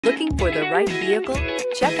Looking for the right vehicle?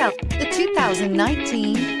 Check out the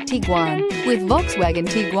 2019 Tiguan. With Volkswagen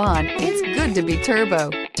Tiguan, it's good to be turbo.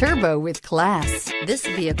 Turbo with class. This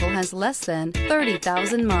vehicle has less than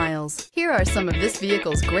 30,000 miles. Here are some of this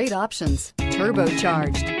vehicle's great options: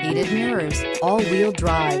 turbocharged, heated mirrors, all-wheel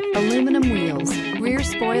drive, aluminum wheels, rear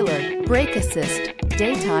spoiler, brake assist,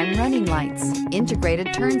 daytime running lights,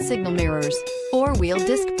 integrated turn signal mirrors, four-wheel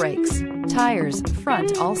disc brakes, tires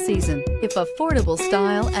front all season. If affordable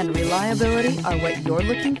style and reliability are what you're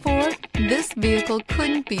looking for, this vehicle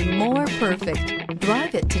couldn't be more perfect.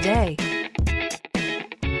 Drive it today.